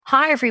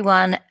Hi,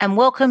 everyone, and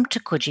welcome to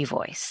Coogee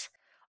Voice.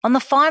 On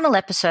the final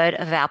episode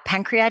of our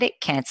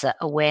Pancreatic Cancer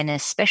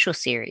Awareness Special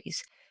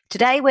Series,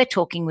 today we're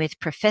talking with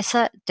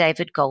Professor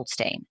David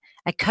Goldstein,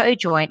 a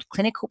co-joint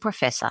clinical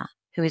professor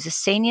who is a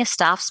senior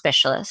staff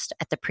specialist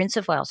at the Prince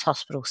of Wales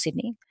Hospital,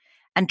 Sydney,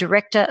 and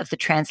director of the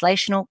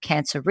Translational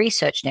Cancer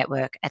Research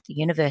Network at the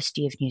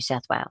University of New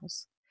South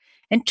Wales.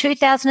 In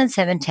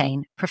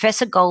 2017,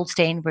 Professor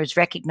Goldstein was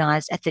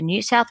recognised at the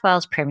New South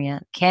Wales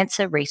Premier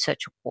Cancer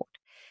Research Award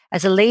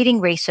as a leading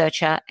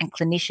researcher and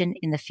clinician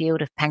in the field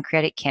of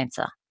pancreatic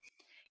cancer.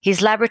 His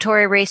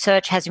laboratory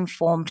research has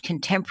informed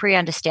contemporary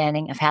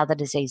understanding of how the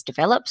disease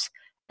develops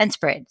and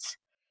spreads.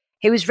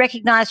 He was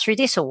recognised through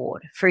this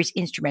award for his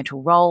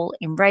instrumental role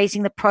in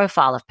raising the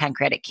profile of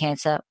pancreatic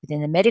cancer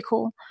within the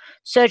medical,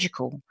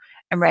 surgical,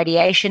 and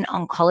radiation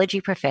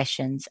oncology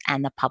professions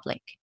and the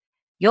public.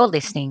 You're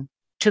listening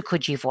to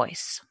Coogee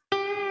Voice.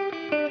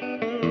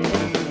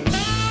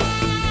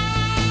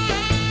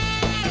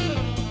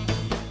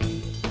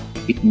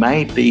 It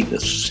may be the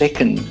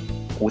second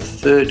or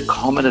third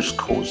commonest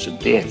cause of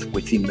death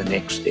within the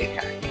next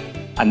decade.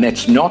 And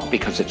that's not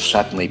because it's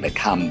suddenly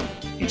become,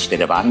 instead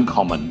of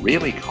uncommon,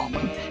 really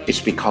common. It's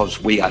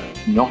because we are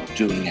not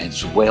doing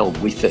as well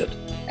with it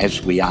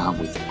as we are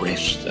with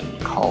breast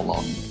and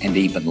colon and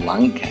even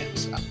lung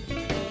cancer.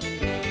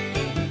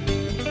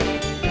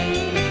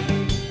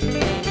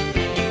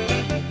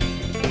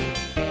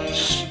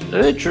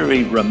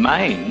 Surgery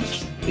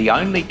remains the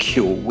only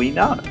cure we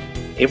know.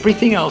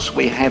 Everything else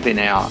we have in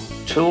our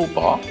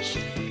toolbox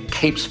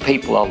keeps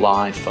people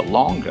alive for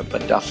longer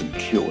but doesn't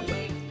cure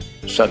them.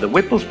 So the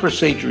Whipple's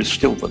procedure is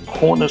still the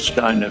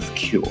cornerstone of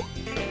cure.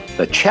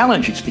 The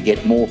challenge is to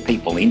get more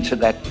people into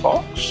that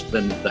box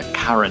than the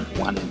current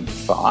 1 in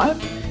 5.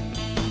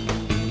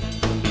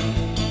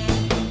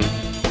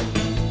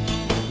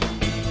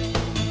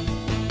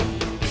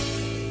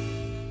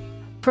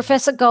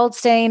 Professor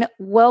Goldstein,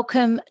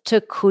 welcome to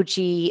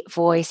Coogee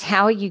Voice.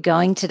 How are you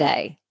going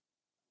today?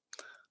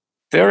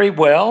 Very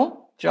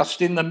well,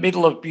 just in the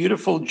middle of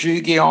beautiful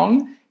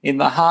Jugeong, in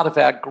the heart of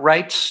our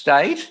great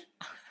state,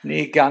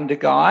 near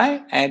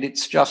Gundagai, and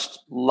it's just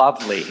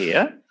lovely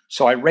here.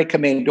 So I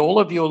recommend all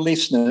of your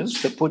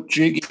listeners to put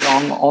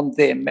Jugeong on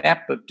their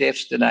map of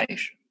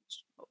destinations.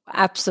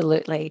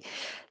 Absolutely.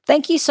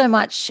 Thank you so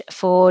much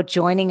for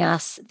joining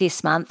us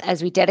this month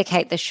as we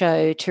dedicate the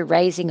show to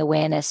raising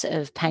awareness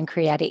of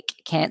pancreatic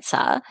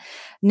cancer.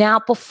 Now,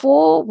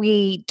 before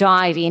we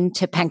dive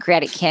into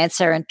pancreatic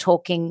cancer and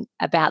talking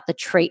about the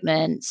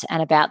treatments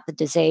and about the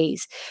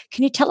disease,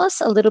 can you tell us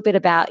a little bit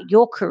about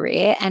your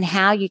career and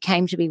how you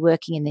came to be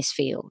working in this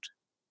field?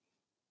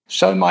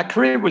 So my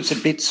career was a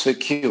bit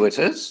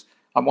circuitous.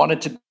 I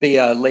wanted to be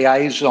a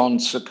liaison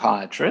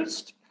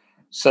psychiatrist.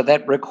 So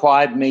that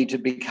required me to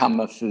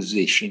become a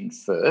physician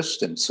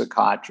first and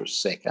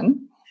psychiatrist second.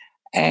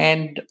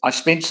 And I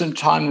spent some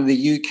time in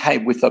the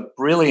UK with a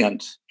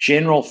brilliant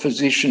general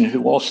physician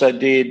who also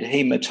did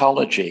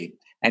haematology,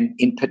 and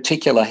in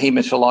particular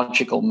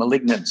haematological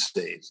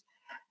malignancies.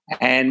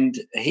 And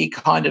he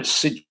kind of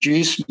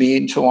seduced me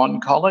into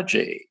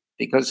oncology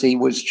because he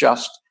was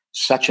just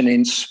such an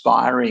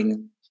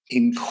inspiring,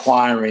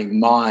 inquiring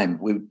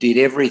mind. We did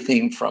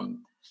everything from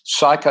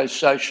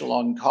psychosocial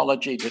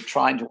oncology to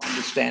trying to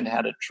understand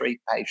how to treat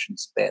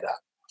patients better.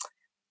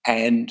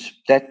 And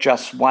that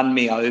just won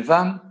me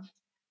over.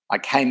 I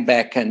came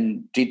back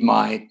and did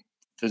my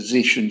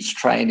physician's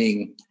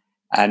training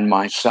and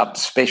my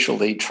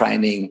subspecialty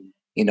training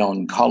in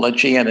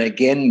oncology, and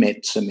again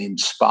met some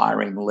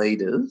inspiring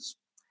leaders.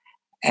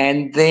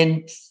 And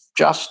then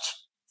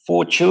just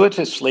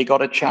fortuitously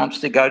got a chance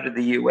to go to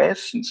the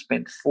US and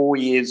spent 4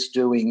 years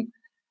doing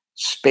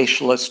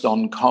specialist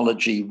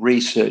oncology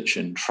research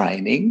and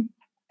training,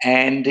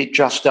 and it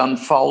just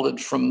unfolded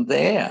from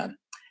there.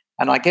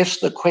 And I guess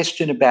the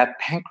question about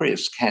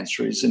pancreas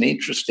cancer is an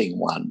interesting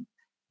one.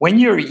 When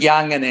you're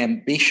young and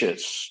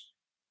ambitious,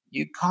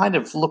 you kind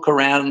of look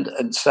around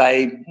and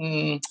say,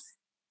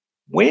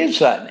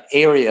 where's an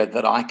area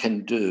that I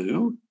can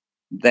do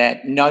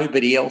that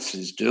nobody else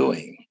is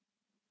doing?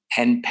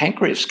 And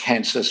pancreas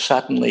cancer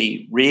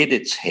suddenly reared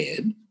its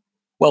head.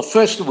 Well,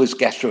 first it was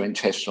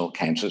gastrointestinal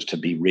cancers, to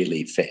be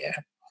really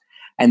fair.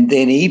 And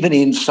then even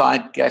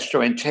inside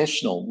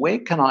gastrointestinal, where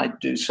can I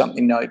do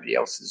something nobody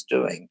else is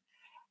doing?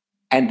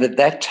 And at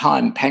that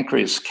time,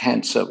 pancreas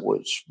cancer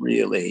was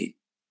really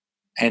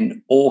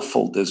an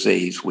awful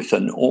disease with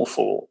an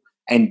awful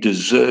and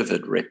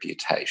deserved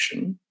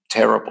reputation,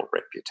 terrible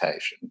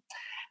reputation.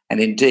 And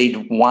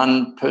indeed,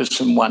 one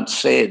person once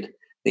said,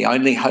 the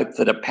only hope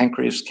that a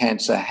pancreas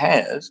cancer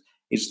has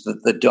is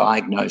that the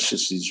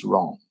diagnosis is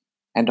wrong.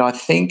 And I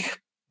think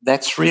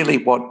that's really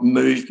what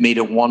moved me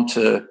to want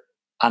to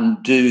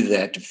undo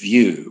that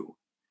view.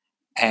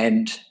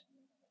 And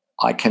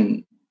I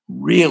can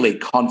really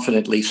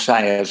confidently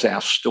say, as our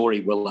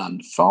story will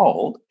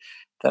unfold,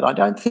 that I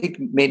don't think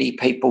many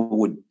people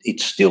would,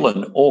 it's still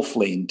an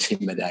awfully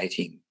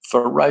intimidating,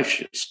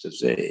 ferocious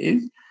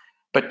disease,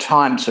 but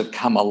times have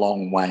come a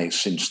long way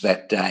since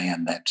that day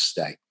and that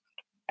statement.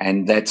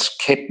 And that's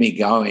kept me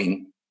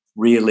going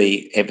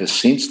really ever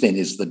since then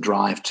is the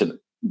drive to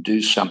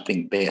do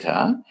something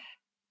better.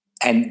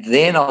 And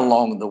then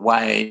along the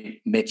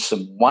way, met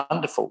some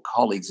wonderful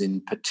colleagues,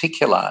 in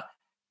particular,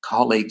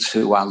 colleagues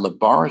who are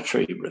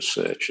laboratory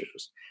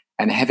researchers.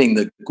 And having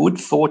the good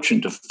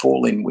fortune to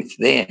fall in with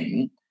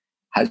them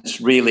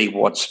has really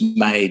what's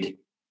made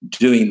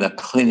doing the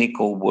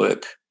clinical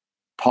work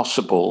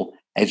possible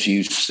as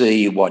you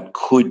see what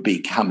could be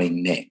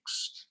coming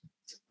next.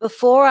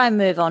 Before I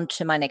move on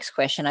to my next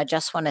question, I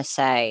just want to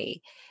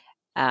say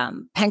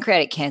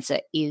pancreatic cancer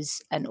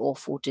is an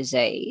awful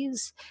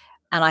disease.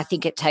 And I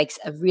think it takes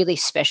a really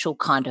special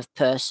kind of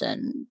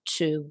person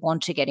to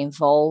want to get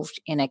involved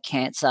in a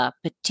cancer,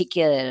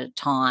 particularly at a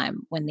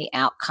time when the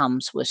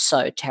outcomes were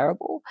so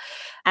terrible.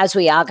 As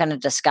we are going to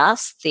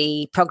discuss,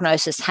 the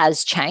prognosis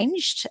has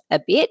changed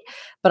a bit,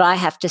 but I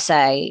have to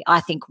say,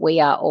 I think we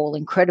are all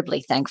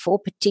incredibly thankful,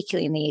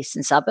 particularly in the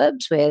eastern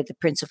suburbs, where the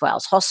Prince of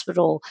Wales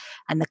Hospital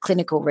and the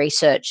clinical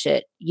research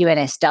at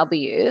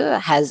UNSW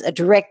has a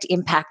direct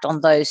impact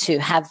on those who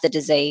have the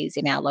disease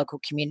in our local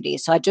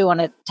communities. So I do want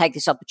to take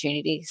this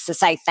opportunity to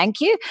say thank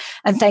you,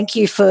 and thank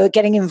you for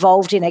getting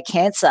involved in a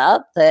cancer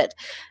that,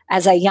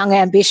 as a young,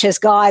 ambitious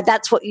guy,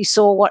 that's what you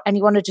saw and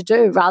you wanted to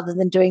do, rather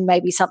than doing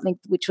maybe something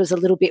which was a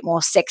little bit more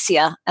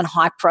sexier and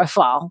high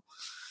profile.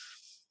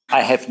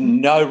 I have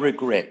no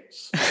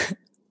regrets.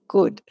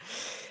 Good.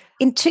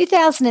 In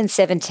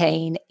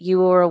 2017, you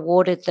were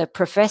awarded the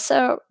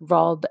Professor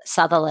Rob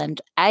Sutherland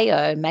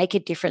AO Make a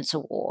Difference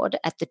Award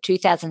at the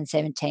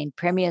 2017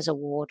 Premier's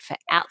Award for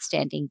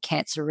Outstanding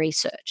Cancer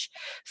Research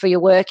for your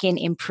work in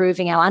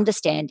improving our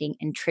understanding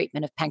and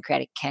treatment of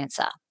pancreatic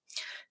cancer.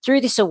 Through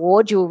this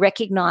award, you were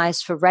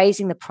recognised for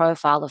raising the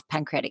profile of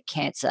pancreatic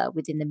cancer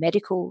within the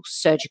medical,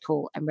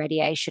 surgical and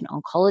radiation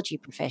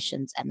oncology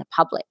professions and the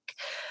public.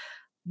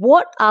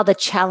 What are the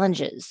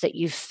challenges that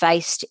you've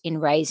faced in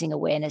raising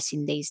awareness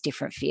in these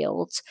different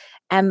fields?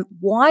 And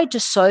why do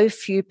so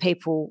few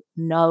people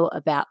know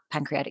about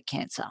pancreatic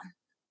cancer?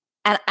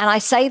 And I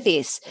say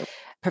this,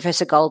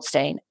 Professor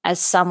Goldstein, as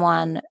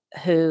someone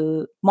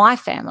who, my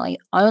family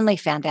only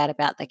found out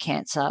about the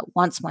cancer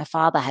once my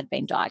father had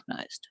been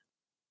diagnosed.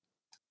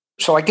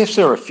 So I guess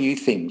there are a few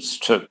things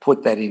to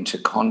put that into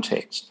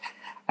context.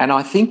 And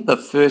I think the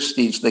first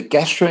is that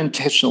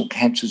gastrointestinal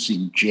cancers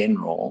in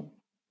general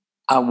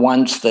are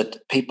ones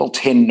that people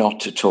tend not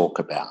to talk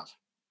about.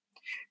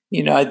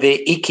 You know, they're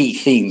icky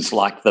things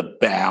like the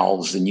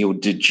bowels and your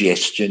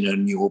digestion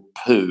and your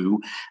poo,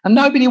 and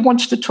nobody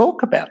wants to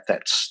talk about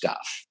that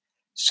stuff.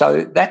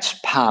 So that's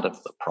part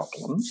of the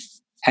problem.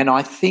 And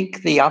I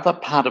think the other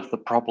part of the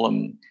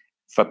problem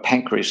for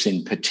pancreas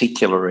in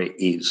particular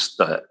is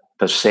the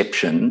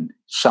perception,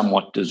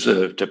 somewhat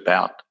deserved,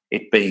 about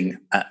it being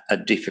a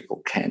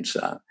difficult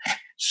cancer.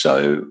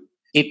 So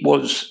it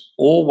was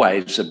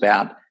always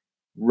about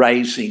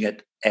raising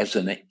it as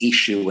an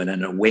issue and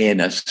an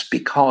awareness,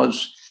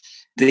 because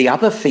the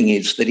other thing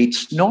is that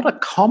it's not a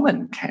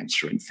common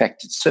cancer. In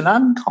fact, it's an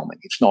uncommon.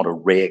 It's not a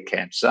rare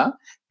cancer,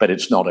 but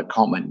it's not a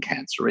common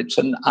cancer. It's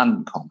an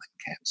uncommon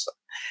cancer.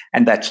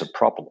 And that's a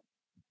problem.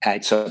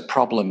 It's a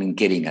problem in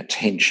getting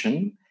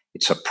attention.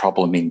 It's a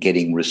problem in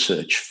getting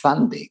research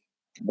funding.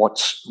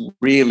 What's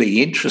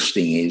really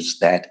interesting is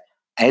that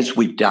as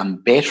we've done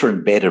better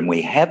and better, and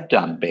we have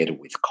done better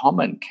with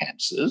common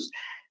cancers,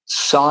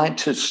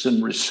 scientists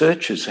and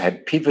researchers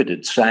have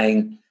pivoted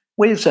saying,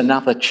 where's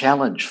another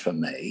challenge for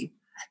me?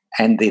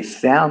 And they've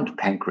found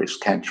pancreas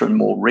cancer, and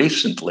more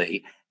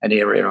recently, an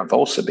area I've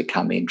also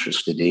become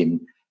interested in,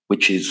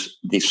 which is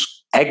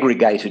this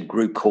aggregated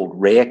group called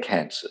rare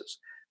cancers,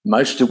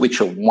 most of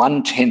which are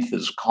 1/10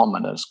 as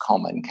common as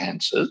common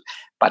cancers,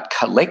 but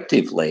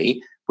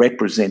collectively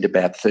represent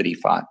about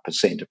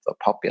 35% of the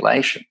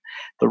population.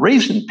 The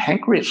reason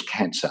pancreas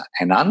cancer,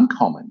 an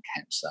uncommon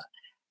cancer,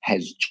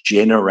 has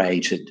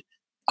generated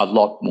a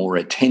lot more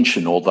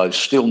attention, although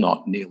still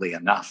not nearly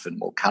enough, and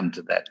we'll come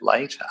to that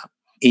later,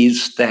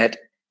 is that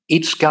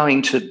it's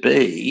going to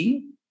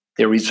be,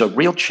 there is a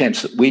real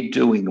chance that we're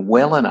doing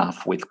well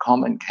enough with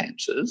common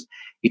cancers.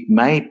 It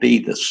may be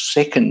the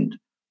second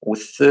or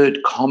third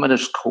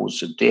commonest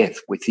cause of death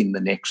within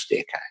the next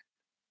decade.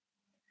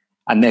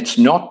 And that's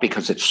not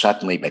because it's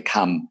suddenly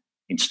become,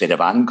 instead of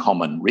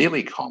uncommon,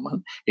 really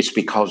common. It's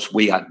because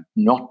we are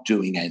not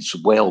doing as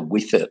well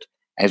with it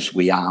as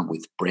we are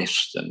with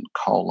breast and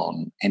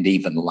colon and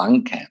even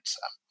lung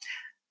cancer.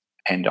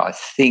 And I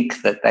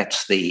think that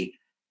that's the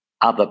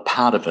other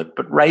part of it.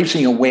 But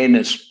raising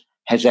awareness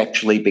has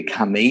actually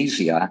become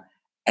easier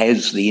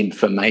as the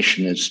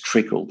information has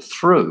trickled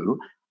through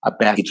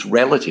about its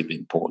relative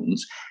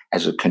importance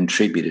as a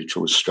contributor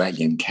to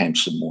Australian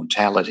cancer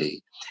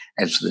mortality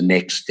as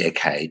this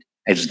decade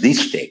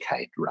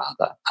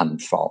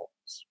unfolds.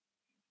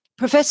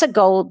 Professor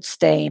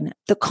Goldstein,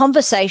 the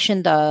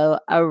conversation, though,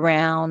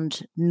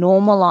 around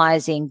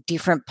normalising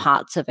different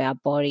parts of our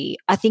body,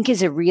 I think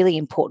is a really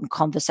important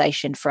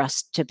conversation for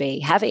us to be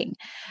having.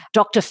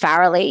 Dr.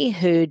 Farrelly,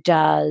 who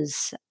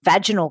does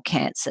vaginal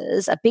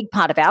cancers, a big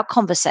part of our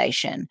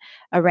conversation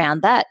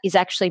around that is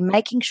actually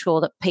making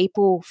sure that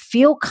people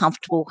feel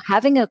comfortable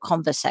having a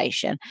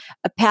conversation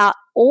about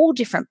all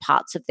different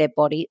parts of their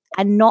body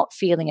and not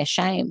feeling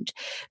ashamed.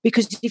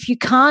 Because if you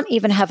can't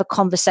even have a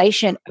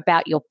conversation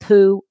about your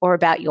poo or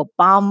about your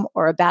bum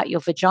or about your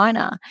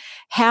vagina,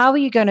 how are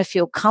you going to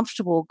feel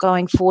comfortable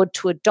going forward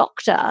to a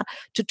doctor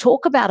to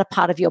talk about a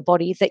part of your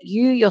body that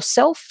you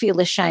yourself feel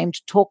ashamed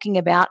talking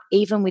about,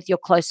 even with your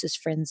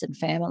closest friends and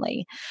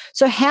family?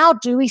 So how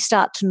do we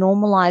start to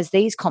normalize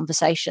these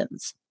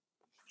conversations?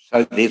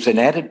 So there's an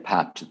added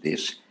part to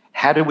this.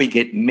 How do we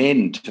get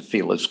men to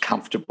feel as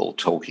comfortable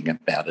talking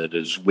about it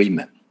as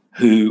women,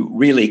 who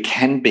really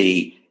can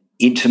be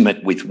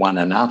intimate with one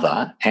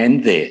another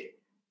and their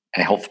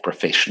health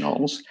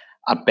professionals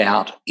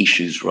about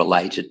issues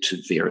related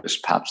to various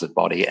parts of the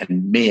body?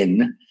 And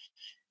men,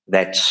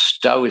 that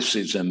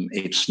stoicism,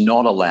 it's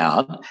not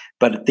allowed,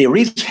 but there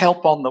is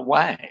help on the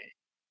way.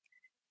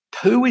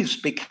 Poo is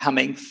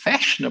becoming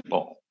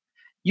fashionable.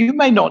 You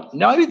may not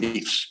know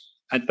this,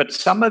 but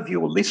some of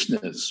your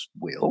listeners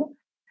will.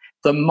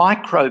 The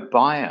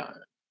microbiome,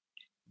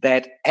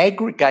 that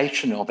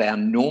aggregation of our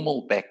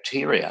normal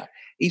bacteria,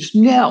 is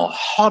now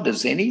hot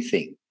as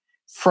anything,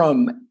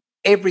 from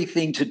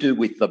everything to do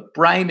with the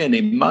brain and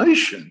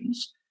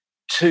emotions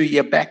to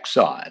your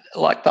backside.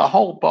 Like the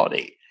whole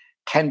body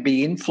can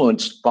be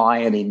influenced by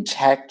an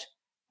intact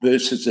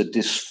versus a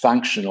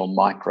dysfunctional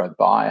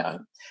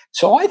microbiome.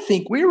 So I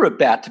think we're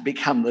about to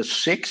become the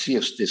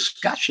sexiest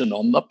discussion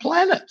on the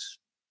planet.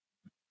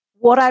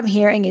 What I'm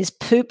hearing is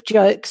poop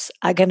jokes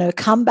are going to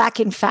come back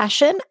in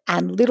fashion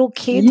and little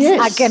kids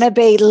are going to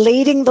be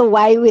leading the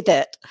way with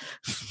it.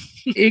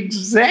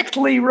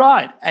 Exactly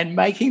right. And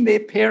making their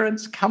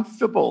parents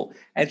comfortable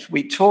as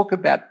we talk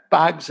about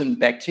bugs and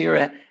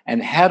bacteria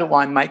and how do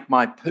I make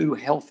my poo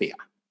healthier.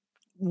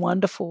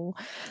 Wonderful.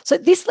 So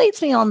this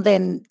leads me on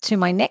then to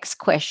my next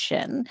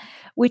question,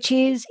 which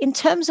is in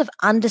terms of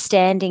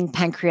understanding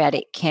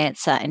pancreatic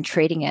cancer and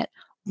treating it,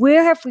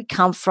 where have we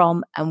come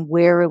from and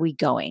where are we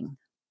going?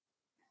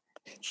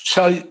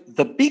 So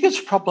the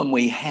biggest problem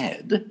we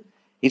had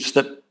is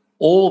that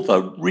all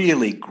the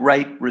really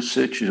great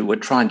researchers who were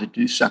trying to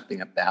do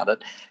something about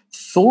it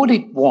thought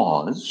it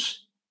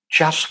was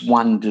just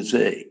one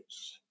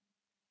disease.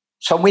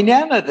 So we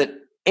now know that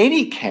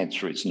any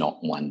cancer is not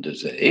one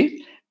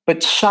disease,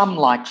 but some,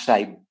 like,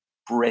 say,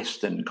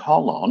 breast and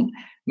colon,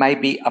 may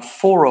be a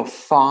 4 or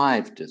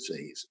 5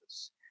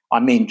 diseases.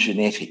 I mean,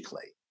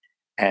 genetically.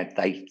 And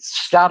they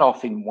start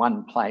off in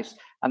one place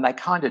and they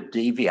kind of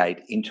deviate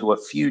into a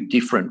few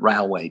different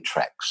railway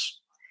tracks,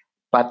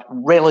 but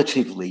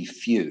relatively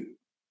few.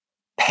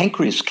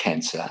 Pancreas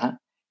cancer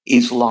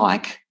is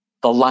like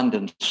the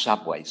London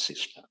subway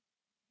system.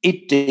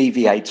 It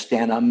deviates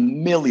down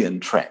 1 million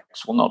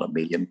tracks. Well, not 1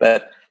 million,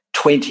 but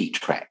 20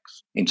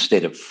 tracks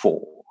instead of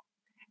 4.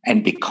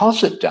 And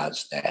because it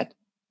does that,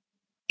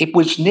 it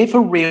was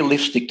never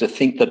realistic to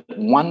think that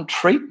one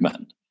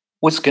treatment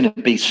was going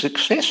to be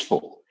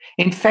successful.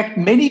 In fact,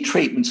 many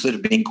treatments that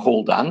have been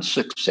called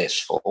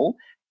unsuccessful,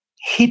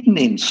 hidden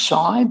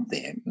inside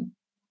them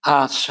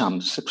are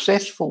some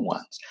successful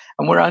ones.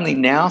 And we're only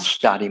now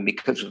starting,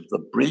 because of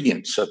the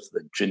brilliance of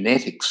the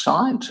genetic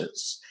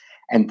scientists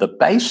and the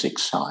basic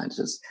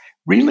scientists,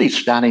 really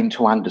starting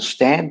to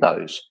understand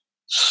those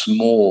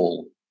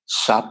small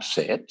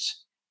subsets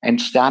and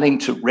starting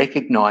to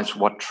recognise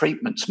what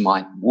treatments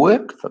might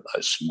work for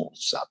those small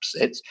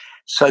subsets,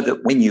 so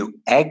that when you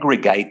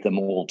aggregate them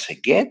all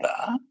together,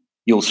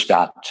 you'll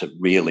start to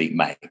really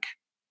make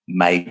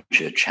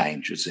major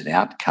changes in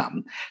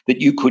outcome that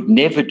you could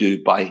never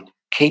do by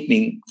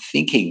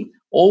thinking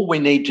all we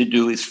need to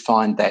do is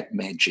find that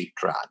magic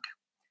drug.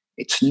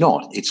 It's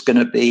not. It's going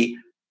to be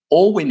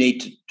all we need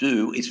to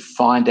do is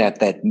find out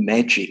that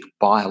magic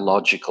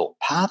biological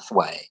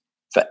pathway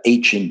for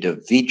each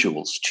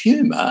individual's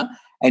tumour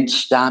and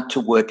start to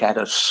work out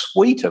a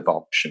suite of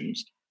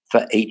options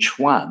for each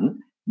one,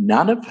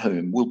 none of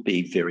whom will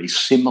be very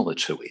similar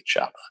to each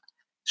other.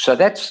 So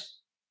that's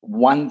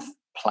one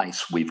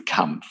place we've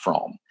come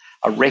from,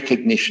 a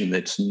recognition that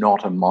it's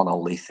not a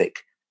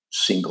monolithic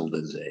single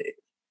disease.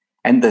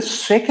 And the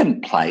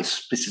second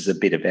place, this is a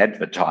bit of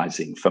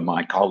advertising for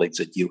my colleagues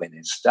at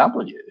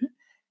UNSW,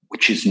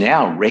 which is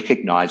now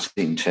recognised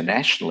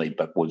internationally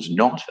but was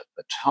not at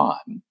the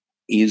time,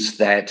 is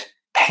that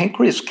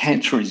pancreas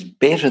cancer is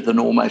better than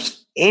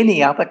almost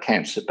any other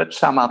cancer, but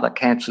some other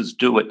cancers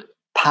do it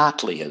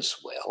partly as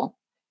well,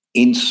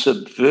 in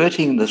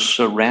subverting the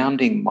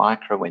surrounding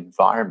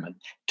microenvironment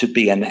to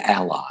be an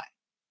ally.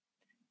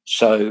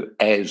 So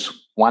as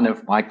one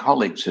of my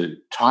colleagues who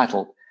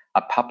titled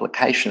a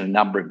publication a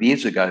number of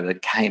years ago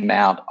that came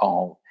out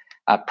of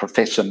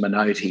Professor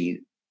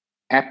Minotti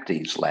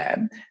Apte's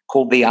lab,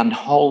 called The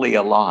Unholy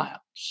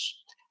Alliance,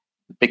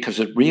 because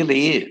it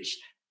really is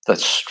the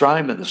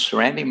stroma, the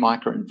surrounding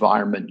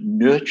microenvironment,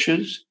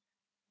 nurtures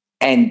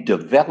and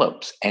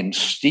develops and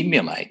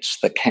stimulates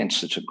the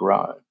cancer to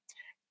grow.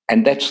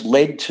 And that's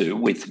led to,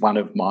 with one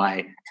of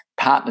my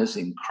partners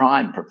in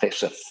crime,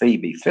 Professor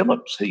Phoebe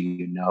Phillips, who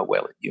you know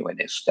well at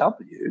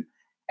UNSW,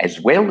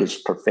 as well as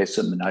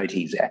Professor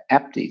Minotti's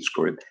Aptes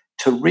group,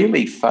 to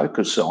really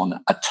focus on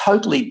a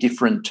totally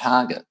different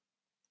target.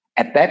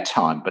 At that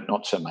time, but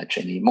not so much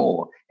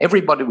anymore,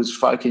 everybody was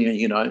focusing,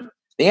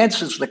 the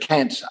answer's the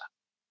cancer.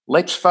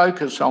 Let's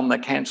focus on the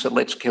cancer.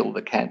 Let's kill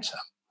the cancer.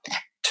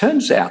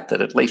 Turns out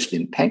that at least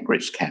in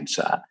pancreas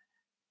cancer,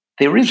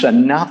 there is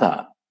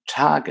another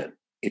target.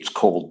 It's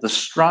called the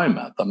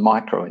stroma, the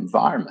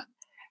microenvironment.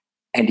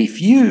 And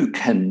if you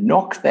can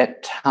knock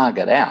that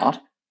target out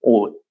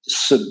or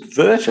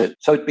subvert it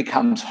so it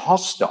becomes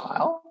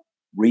hostile,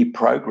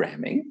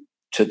 reprogramming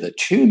to the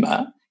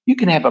tumour, you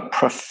can have a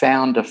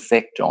profound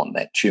effect on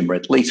that tumour,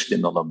 at least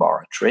in the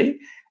laboratory.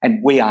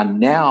 And we are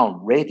now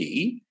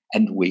ready,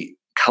 and we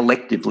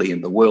collectively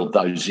in the world,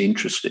 those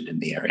interested in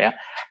the area,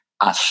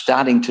 are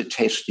starting to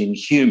test in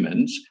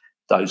humans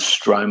those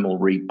stromal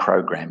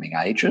reprogramming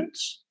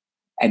agents.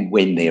 And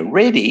when they're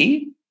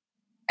ready,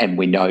 and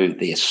we know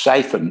they're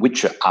safe and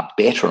which are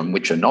better and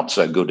which are not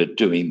so good at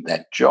doing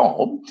that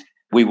job,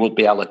 we will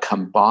be able to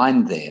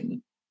combine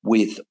them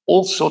with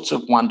all sorts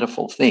of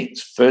wonderful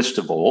things. First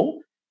of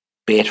all,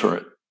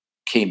 better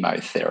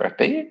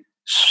chemotherapy.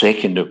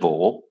 Second of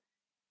all,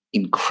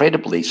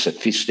 incredibly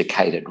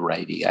sophisticated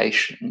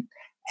radiation.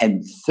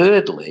 And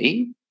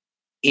thirdly,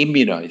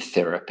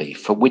 immunotherapy,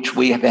 for which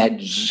we have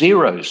had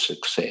zero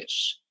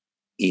success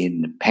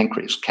in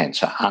pancreas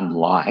cancer,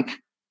 unlike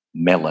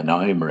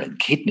melanoma and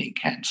kidney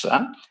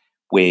cancer,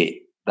 where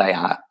they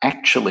are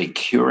actually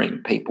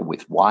curing people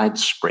with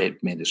widespread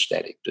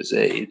metastatic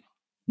disease.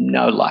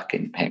 No luck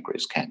in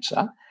pancreas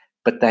cancer,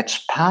 but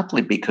that's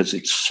partly because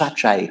it's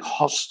such a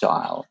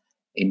hostile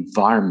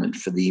environment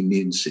for the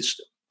immune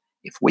system.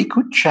 If we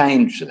could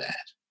change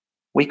that,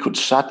 we could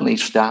suddenly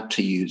start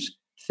to use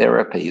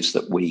therapies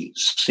that we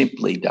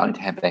simply don't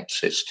have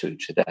access to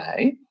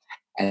today.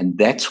 And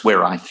that's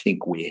where I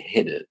think we're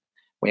headed.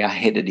 We are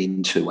headed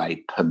into a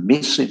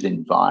permissive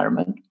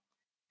environment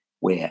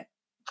where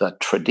the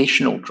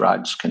traditional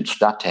drugs can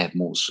start to have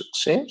more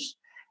success.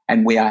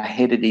 And we are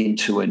headed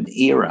into an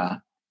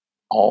era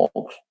of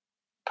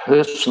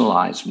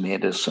personalized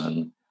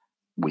medicine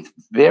with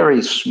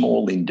very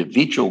small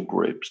individual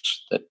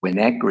groups that when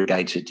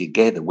aggregated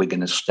together, we're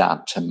going to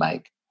start to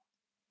make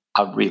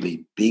a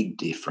really big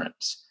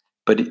difference.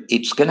 But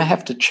it's going to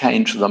have to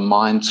change the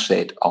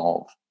mindset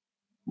of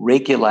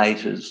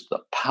regulators, the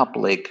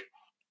public,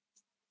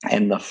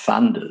 and the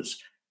funders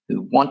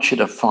who want you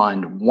to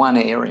find one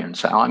area and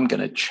say, I'm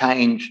going to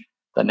change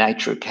the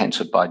nature of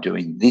cancer by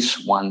doing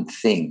this one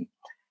thing.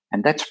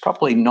 And that's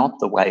probably not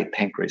the way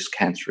pancreas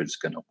cancer is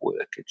going to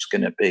work. It's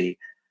going to be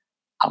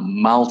a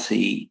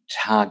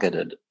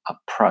multi-targeted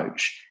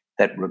approach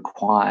that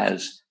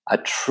requires a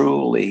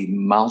truly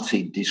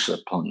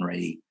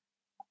multidisciplinary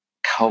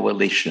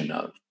coalition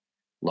of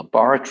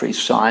laboratory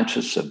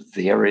scientists of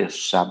various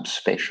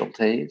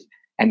subspecialties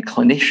and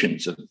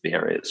clinicians of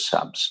various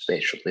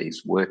subspecialties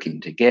working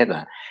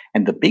together.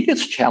 And the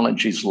biggest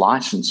challenge is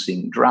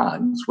licensing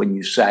drugs when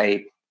you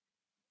say,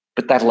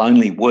 but that'll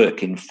only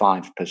work in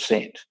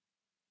 5%.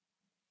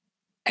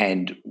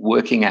 And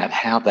working out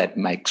how that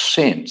makes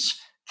sense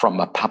from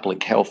a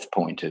public health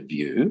point of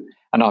view.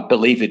 And I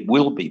believe it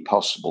will be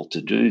possible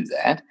to do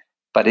that,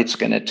 but it's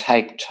going to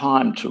take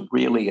time to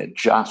really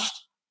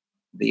adjust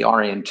the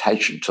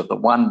orientation to the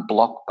one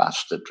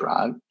blockbuster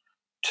drug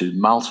to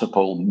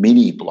multiple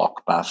mini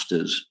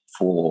blockbusters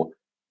for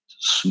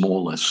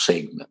smaller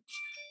segments.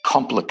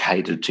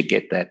 Complicated to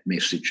get that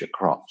message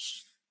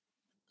across.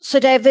 So,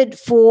 David,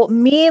 for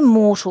mere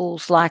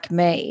mortals like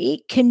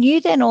me, can you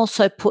then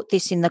also put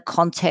this in the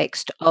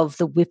context of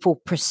the Whipple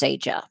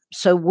procedure?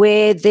 So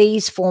where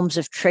these forms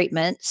of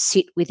treatment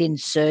sit within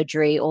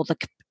surgery, or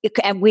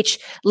at which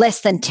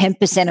less than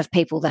 10% of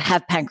people that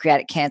have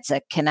pancreatic cancer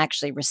can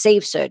actually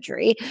receive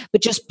surgery,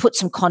 but just put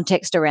some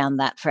context around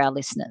that for our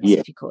listeners,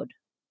 if you could.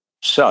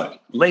 So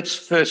let's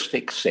first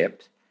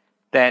accept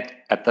that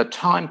at the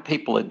time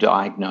people are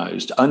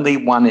diagnosed, only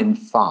 1 in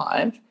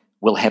 5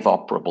 will have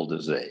operable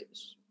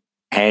disease.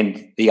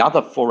 And the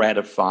other 4 out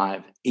of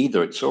 5,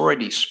 either it's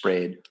already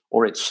spread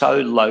or it's so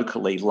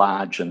locally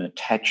large and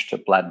attached to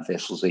blood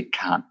vessels it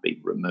can't be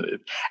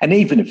removed. And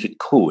even if it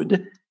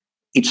could,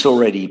 it's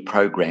already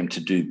programmed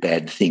to do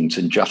bad things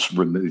and just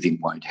removing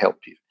won't help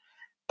you.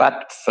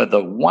 But for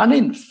the 1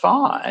 in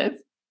 5,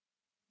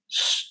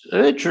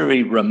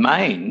 surgery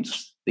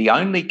remains the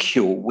only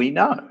cure we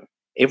know.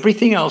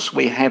 Everything else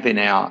we have in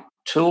our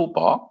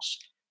toolbox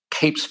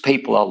keeps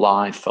people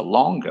alive for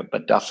longer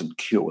but doesn't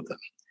cure them.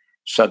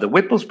 So the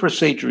Whipple's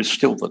procedure is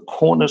still the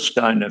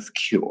cornerstone of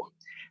cure.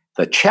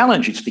 The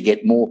challenge is to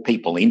get more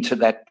people into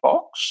that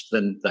box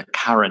than the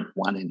current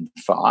 1 in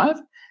 5.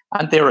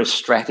 And there are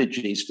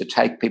strategies to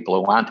take people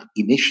who aren't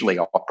initially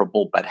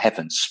operable but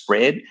haven't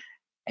spread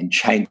and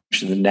change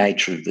the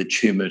nature of the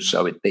tumour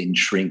so it then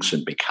shrinks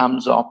and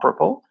becomes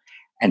operable,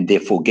 and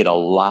therefore get a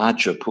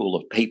larger pool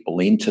of people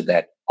into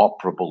that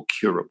operable,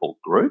 curable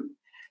group.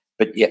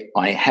 But yet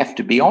I have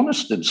to be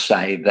honest and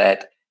say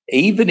that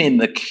even in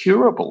the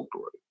curable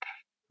group,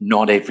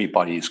 not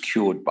everybody is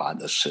cured by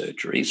the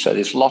surgery. So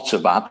there's lots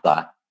of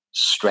other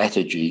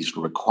strategies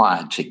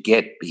required to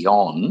get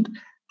beyond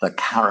the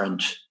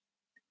current.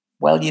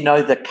 Well,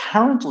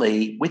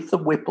 currently with the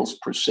Whipple's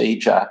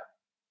procedure,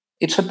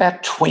 it's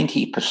about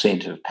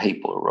 20% of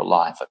people are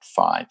alive at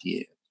 5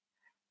 years.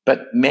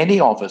 But many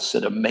of us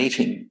at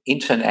a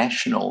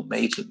international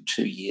meeting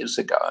 2 years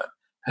ago,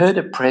 heard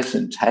a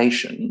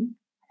presentation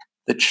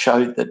that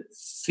showed that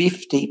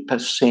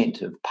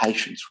 50% of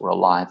patients were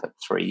alive at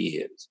 3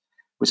 years.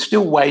 We're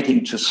still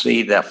waiting to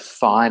see the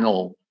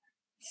final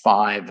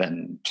 5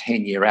 and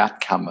 10-year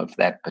outcome of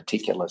that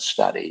particular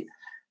study.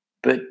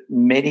 But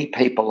many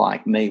people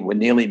like me were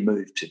nearly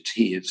moved to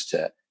tears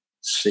to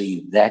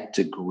see that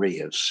degree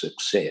of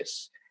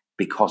success,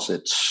 because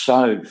it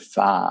so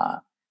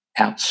far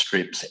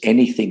outstrips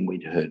anything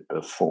we'd heard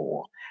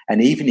before.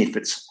 And even if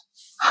it's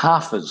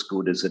half as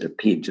good as it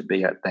appeared to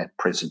be at that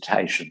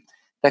presentation,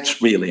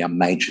 that's really a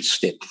major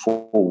step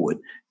forward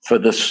for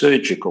the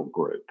surgical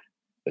group.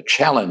 The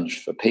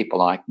challenge for people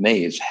like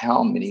me is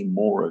how many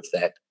more of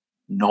that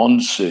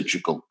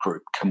non-surgical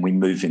group can we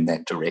move in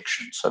that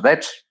direction? So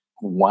that's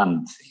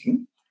one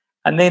thing.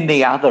 And then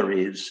the other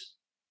is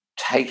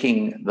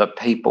taking the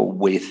people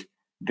with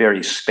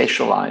very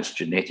specialised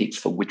genetics,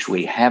 for which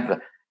we have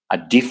a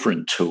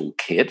different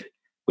toolkit,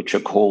 which are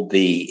called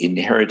the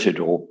inherited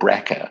or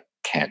BRCA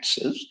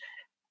cancers,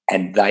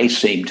 and they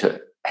seem to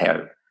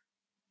have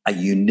a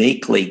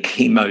uniquely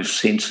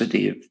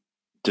chemosensitive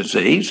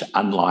disease,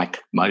 unlike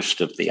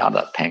most of the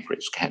other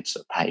pancreas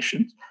cancer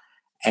patients.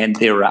 And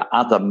there are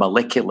other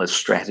molecular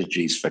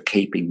strategies for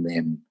keeping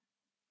them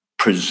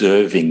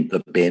preserving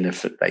the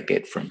benefit they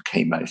get from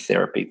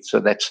chemotherapy. So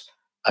that's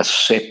a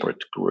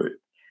separate group.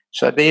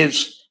 So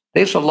there's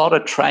a lot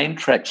of train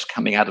tracks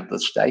coming out of the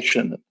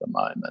station at the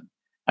moment,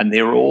 and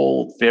they're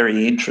all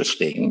very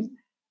interesting.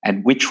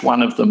 And which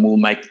one of them will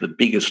make the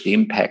biggest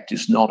impact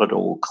is not at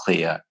all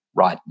clear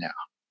right now.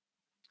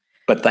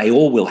 But they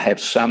all will have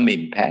some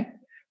impact.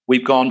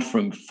 We've gone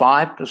from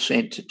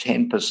 5% to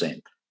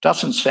 10%.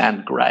 Doesn't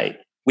sound great.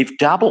 We've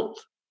doubled.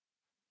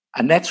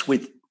 And that's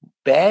with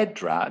bad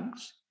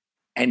drugs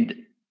and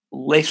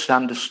less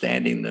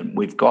understanding than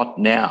we've got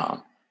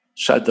now.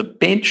 So the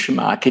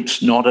benchmark,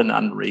 it's not an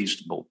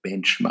unreasonable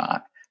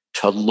benchmark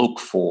to look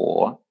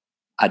for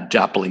a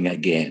doubling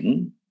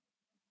again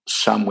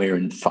somewhere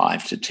in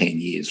 5 to 10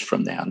 years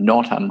from now.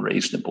 Not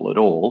unreasonable at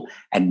all.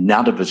 And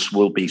none of us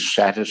will be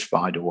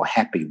satisfied or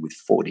happy with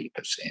 40%.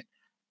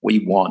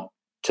 We want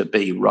to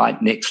be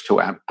right next to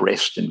our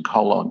breast and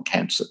colon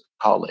cancer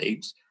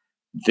colleagues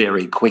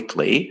very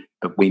quickly,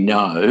 but we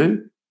know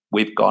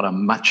we've got a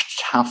much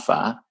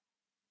tougher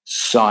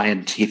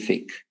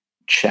scientific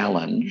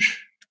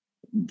challenge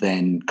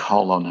than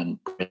colon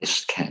and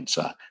breast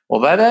cancer.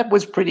 Although that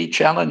was pretty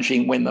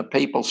challenging when the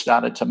people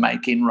started to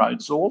make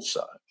inroads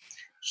also.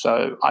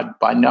 So I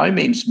by no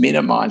means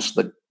minimise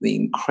the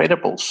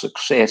incredible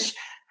success.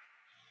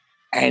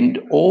 And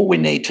all we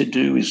need to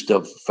do is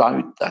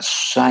devote the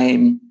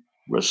same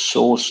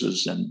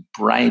resources and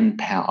brain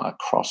power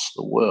across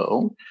the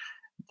world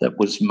that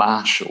was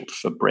marshalled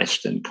for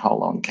breast and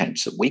colon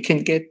cancer. We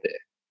can get there.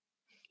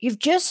 You've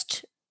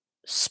just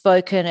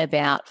spoken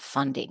about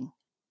funding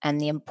and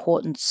the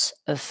importance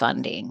of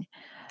funding.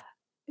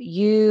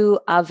 You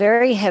are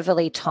very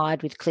heavily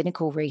tied with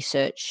clinical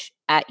research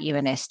at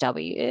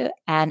UNSW,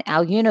 and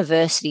our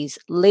universities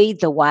lead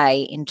the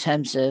way in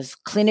terms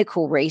of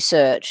clinical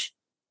research,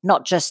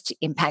 not just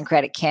in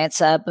pancreatic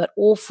cancer, but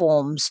all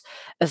forms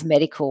of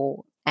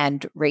medical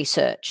and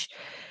research.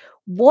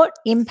 What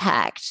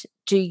impact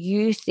do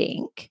you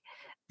think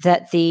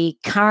that the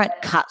current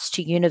cuts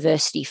to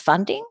university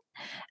funding,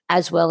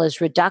 as well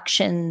as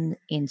reduction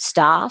in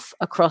staff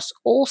across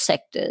all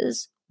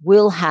sectors,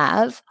 will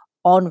have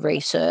on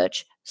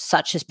research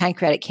such as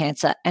pancreatic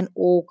cancer and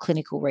all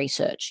clinical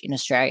research in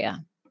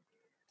Australia?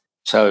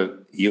 So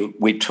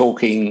we're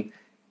talking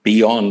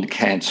beyond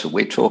cancer.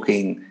 We're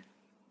talking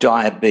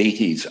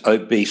diabetes,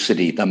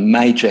 obesity, the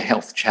major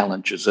health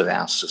challenges of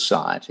our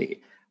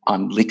society.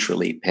 I'm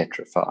literally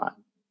petrified.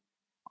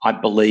 I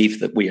believe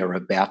that we are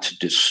about to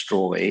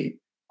destroy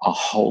a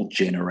whole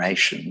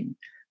generation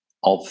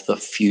of the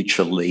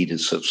future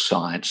leaders of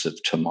science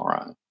of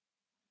tomorrow.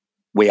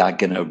 We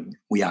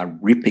are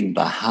ripping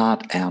the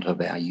heart out of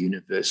our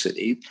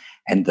universities,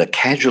 and the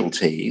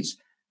casualties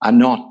are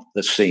not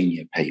the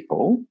senior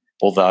people,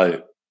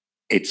 although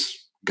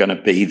it's going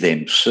to be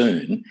them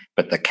soon,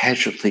 but the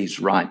casualties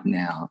right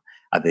now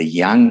are the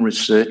young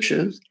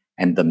researchers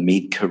and the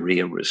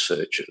mid-career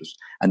researchers,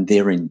 and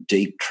they're in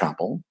deep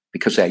trouble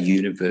because our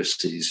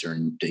universities are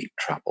in deep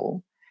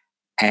trouble,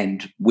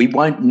 and we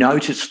won't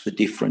notice the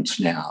difference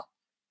now.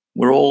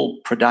 We're all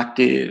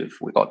productive.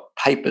 We've got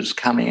papers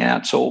coming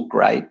out. It's all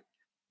great.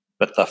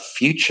 But the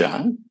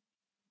future,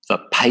 the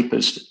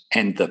papers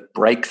and the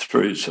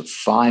breakthroughs of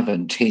 5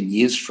 and 10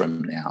 years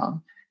from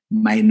now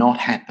may not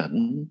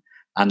happen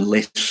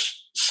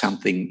unless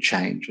something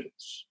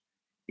changes.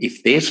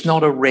 If there's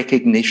not a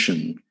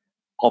recognition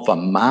of a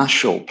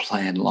Marshall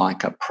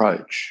Plan-like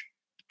approach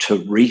to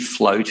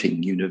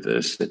refloating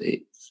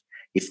universities,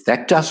 If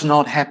that does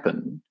not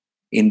happen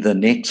in the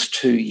next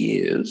 2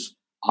 years,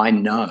 I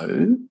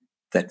know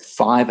that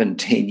 5 and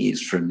 10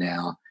 years from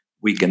now,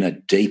 we're going to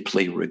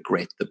deeply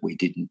regret that we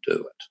didn't do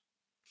it.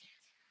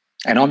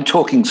 And I'm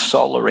talking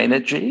solar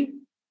energy,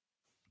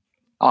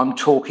 I'm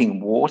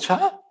talking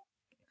water,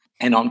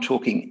 and I'm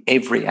talking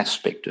every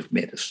aspect of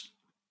medicine.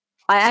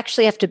 I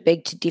actually have to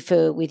beg to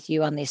differ with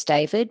you on this,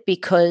 David,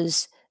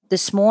 because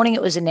this morning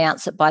it was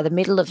announced that by the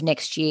middle of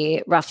next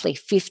year, roughly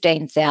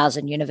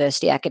 15,000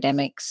 university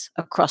academics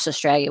across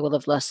Australia will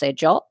have lost their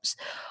jobs.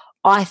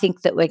 I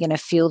think that we're going to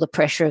feel the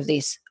pressure of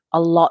this a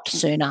lot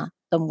sooner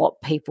than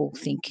what people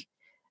think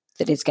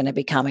that is going to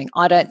be coming.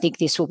 I don't think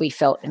this will be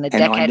felt in a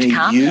decade to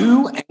come. And I need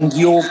you and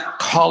your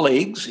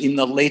colleagues in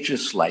the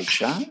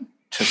legislature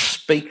to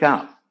speak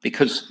up,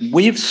 because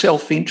we're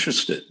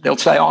self-interested. They'll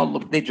say, oh,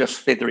 look, they're just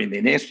feathering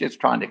their nest, just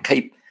trying to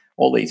keep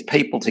all these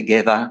people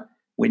together.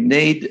 We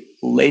need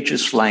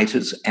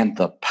legislators and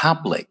the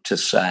public to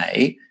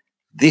say,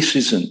 this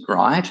isn't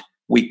right.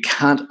 We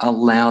can't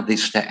allow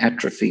this to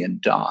atrophy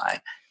and die.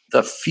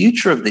 The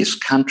future of this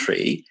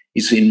country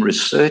is in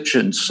research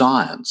and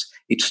science.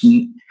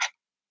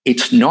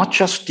 It's not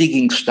just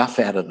digging stuff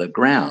out of the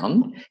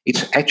ground,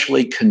 it's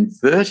actually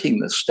converting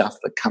the stuff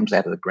that comes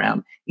out of the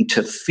ground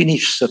into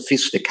finished,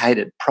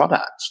 sophisticated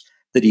products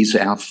that is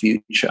our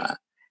future.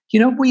 You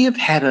know, we have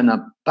had an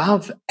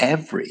above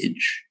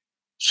average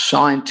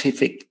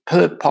scientific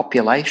per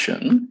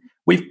population.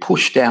 We've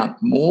pushed out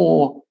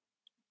more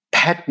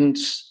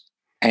patents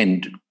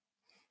and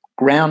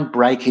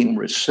groundbreaking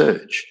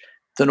research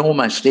than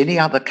almost any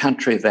other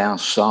country of our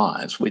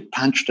size. We've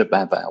punched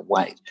above our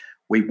weight.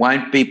 We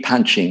won't be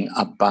punching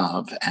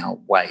above our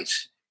weight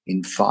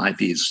in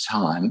 5 years'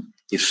 time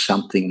if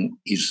something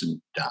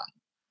isn't done.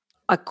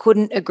 I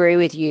couldn't agree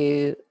with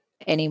you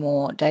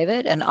anymore,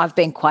 David, and I've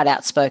been quite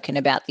outspoken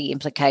about the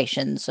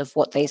implications of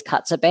what these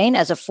cuts have been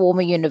as a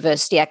former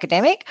university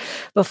academic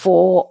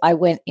before I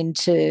went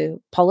into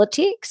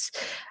politics.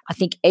 I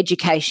think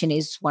education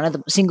is one of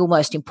the single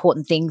most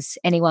important things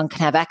anyone can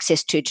have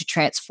access to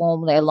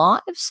transform their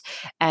lives.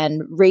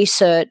 And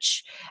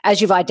research, as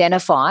you've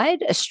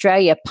identified,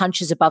 Australia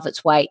punches above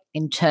its weight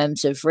in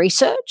terms of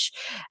research,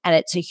 and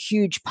it's a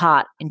huge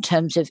part in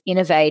terms of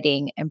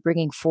innovating and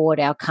bringing forward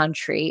our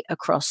country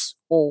across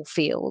all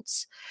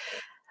fields.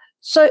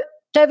 So,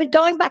 David,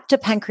 going back to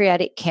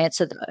pancreatic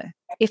cancer though,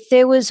 if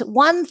there was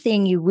one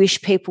thing you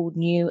wish people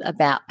knew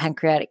about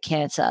pancreatic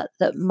cancer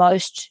that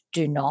most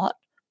do not,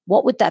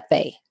 what would that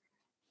be?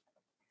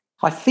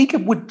 I think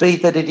it would be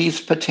that it is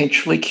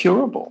potentially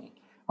curable.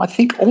 I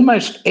think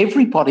almost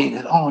everybody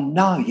that, oh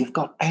no, you've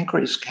got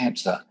pancreas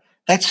cancer,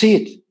 that's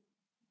it.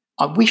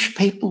 I wish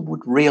people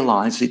would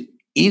realise it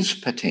is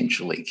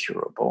potentially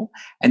curable,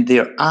 and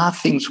there are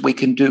things we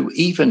can do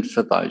even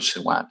for those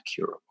who aren't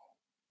curable.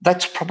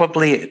 That's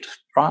probably it,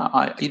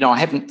 right? I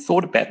haven't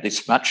thought about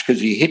this much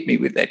because you hit me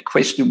with that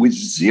question with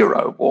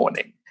zero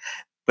warning.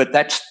 But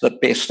that's the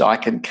best I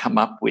can come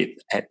up with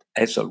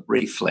as a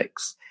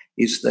reflex,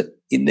 is that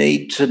you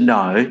need to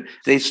know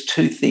there's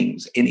two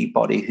things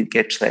anybody who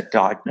gets that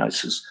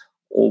diagnosis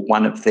or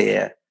one of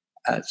their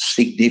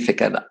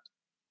significant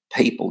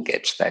people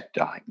gets that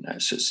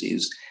diagnosis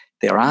is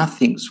there are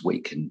things we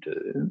can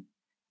do.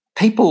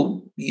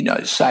 People,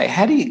 say,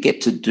 how do you get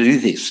to do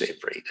this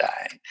every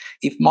day?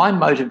 If my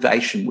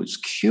motivation was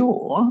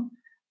cure,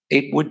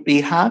 it would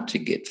be hard to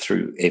get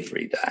through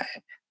every day.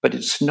 But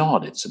it's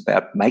not. It's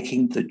about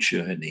making the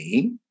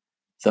journey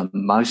the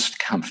most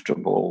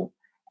comfortable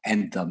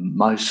and the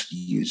most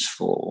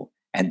useful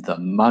and the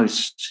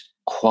most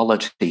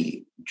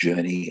quality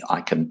journey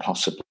I can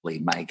possibly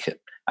make it.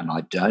 And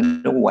I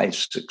don't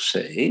always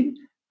succeed,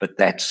 but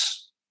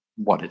that's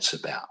what it's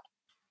about.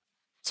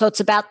 So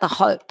it's about the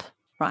hope,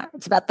 right?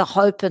 It's about the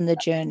hope and the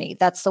journey.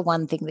 That's the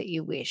one thing that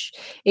you wish.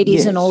 It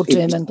isn't all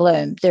doom and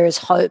gloom. There is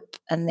hope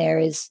and there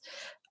is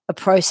a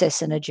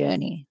process and a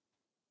journey.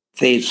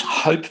 There's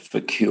hope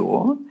for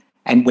cure,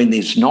 and when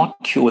there's not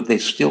cure,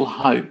 there's still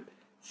hope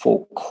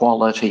for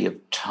quality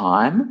of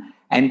time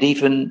and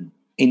even,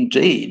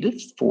 indeed,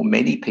 for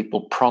many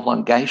people,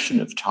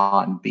 prolongation of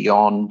time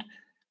beyond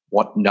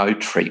what no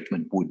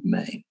treatment would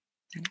mean.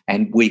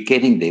 And we're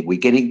getting there. We're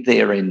getting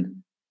there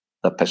in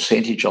the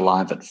percentage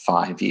alive at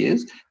 5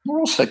 years. We're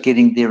also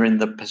getting there in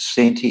the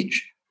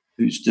percentage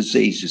whose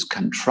disease is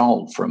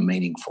controlled for a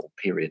meaningful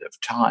period of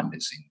time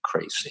is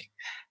increasing.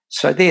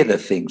 So they're the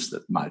things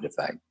that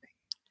motivate me.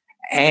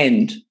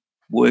 And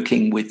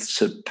working with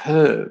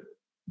superb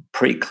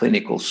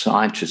preclinical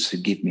scientists who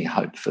give me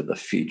hope for the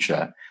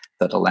future,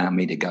 that allow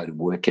me to go to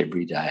work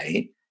every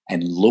day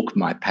and look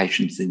my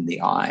patients in the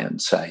eye and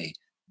say,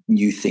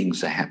 new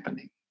things are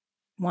happening.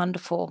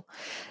 Wonderful.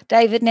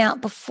 David, now,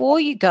 before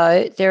you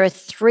go, there are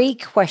 3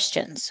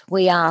 questions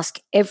we ask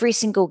every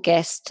single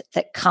guest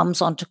that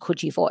comes onto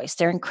Coogee Voice.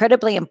 They're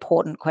incredibly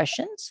important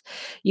questions.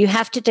 You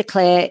have to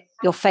declare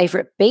your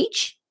favourite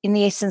beach in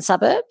the eastern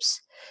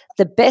suburbs,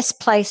 the best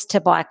place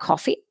to buy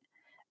coffee,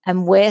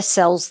 and where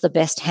sells the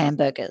best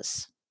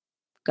hamburgers.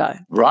 Go.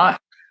 Right.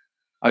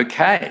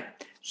 Okay.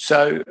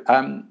 So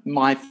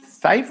my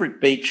favourite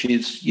beach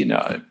is,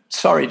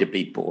 sorry to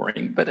be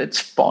boring, but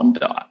it's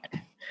Bondi.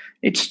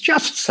 It's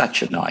just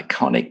such an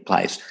iconic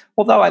place.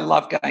 Although I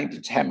love going to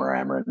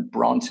Tamarama and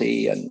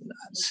Bronte and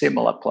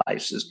similar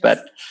places,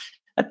 but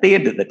at the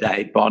end of the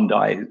day,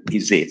 Bondi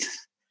is it.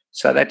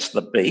 So that's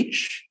the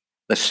beach.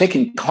 The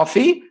second,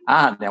 coffee.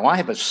 Now I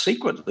have a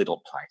secret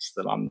little place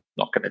that I'm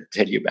not going to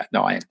tell you about.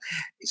 No,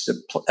 it's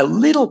a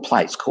little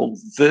place called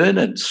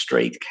Vernon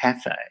Street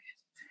Cafe,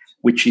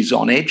 which is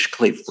on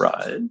Edgecliff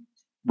Road,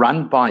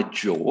 run by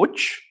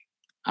George.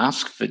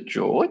 Ask for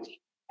George,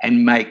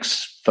 and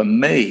makes, for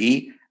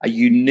me, a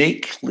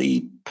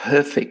uniquely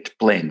perfect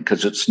blend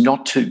because it's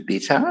not too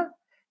bitter.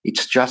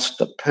 It's just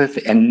the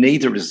perfect, and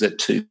neither is it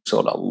too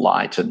sort of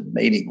light and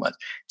meaningless.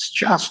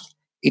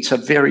 It's a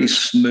very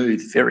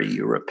smooth, very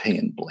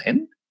European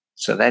blend.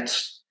 So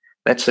that's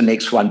the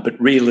next one. But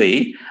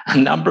really, a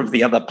number of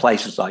the other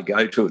places I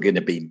go to are going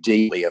to be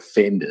deeply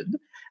offended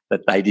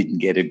that they didn't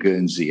get a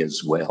Guernsey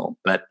as well.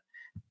 But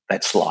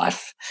that's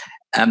life.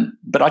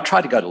 But I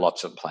try to go to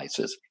lots of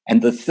places.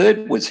 And the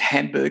third was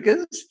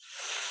hamburgers.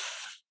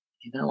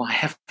 I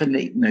haven't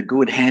eaten a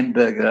good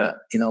hamburger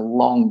in a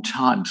long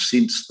time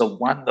since the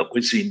one that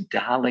was in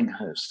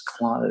Darlinghurst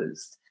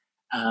closed.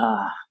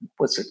 What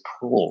was it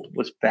called? It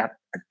was about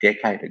a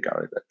decade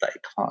ago that they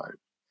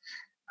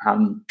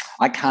closed.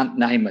 I can't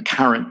name a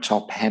current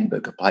top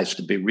hamburger place,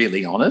 to be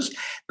really honest,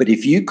 but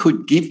if you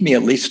could give me a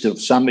list of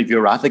some of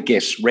your other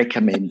guests'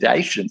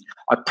 recommendations,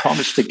 I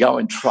promise to go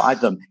and try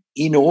them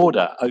in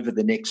order over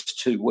the next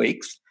 2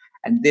 weeks,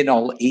 and then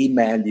I'll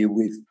email you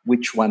with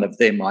which one of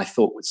them I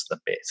thought was the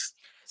best.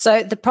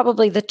 So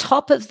probably the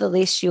top of the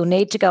list you'll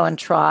need to go and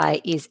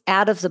try is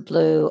Out of the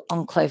Blue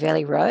on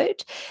Clovelly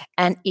Road.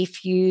 And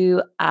if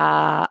you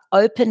are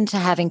open to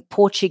having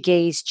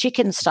Portuguese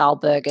chicken-style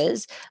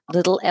burgers,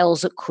 Little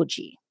L's at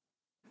Coogee.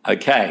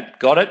 Okay,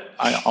 got it.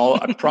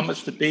 I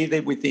promise to be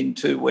there within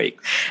 2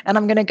 weeks. And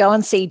I'm going to go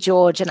and see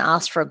George and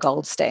ask for a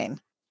Goldstein.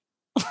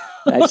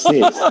 That's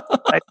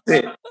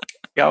it.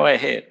 Go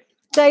ahead.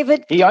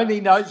 David. He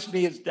only knows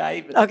me as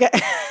David. Okay.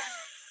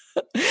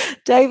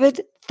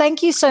 David,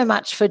 thank you so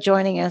much for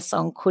joining us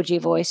on Coogee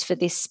Voice for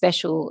this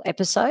special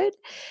episode.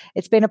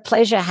 It's been a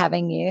pleasure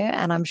having you,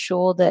 and I'm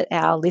sure that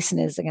our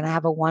listeners are going to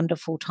have a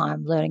wonderful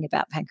time learning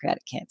about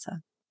pancreatic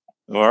cancer.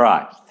 All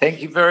right.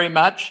 Thank you very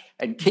much,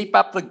 and keep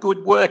up the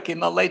good work in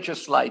the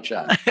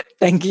legislature.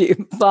 Thank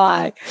you.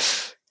 Bye.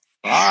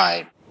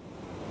 Bye.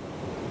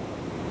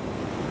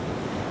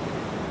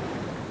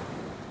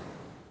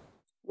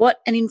 What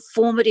an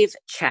informative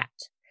chat.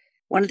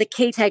 One of the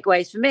key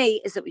takeaways for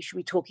me is that we should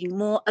be talking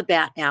more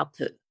about our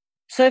poo.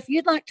 So if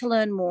you'd like to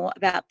learn more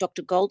about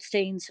Dr.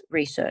 Goldstein's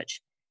research,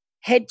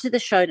 head to the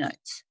show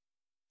notes.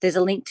 There's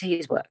a link to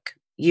his work.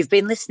 You've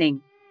been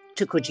listening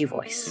to Coogee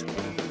Voice.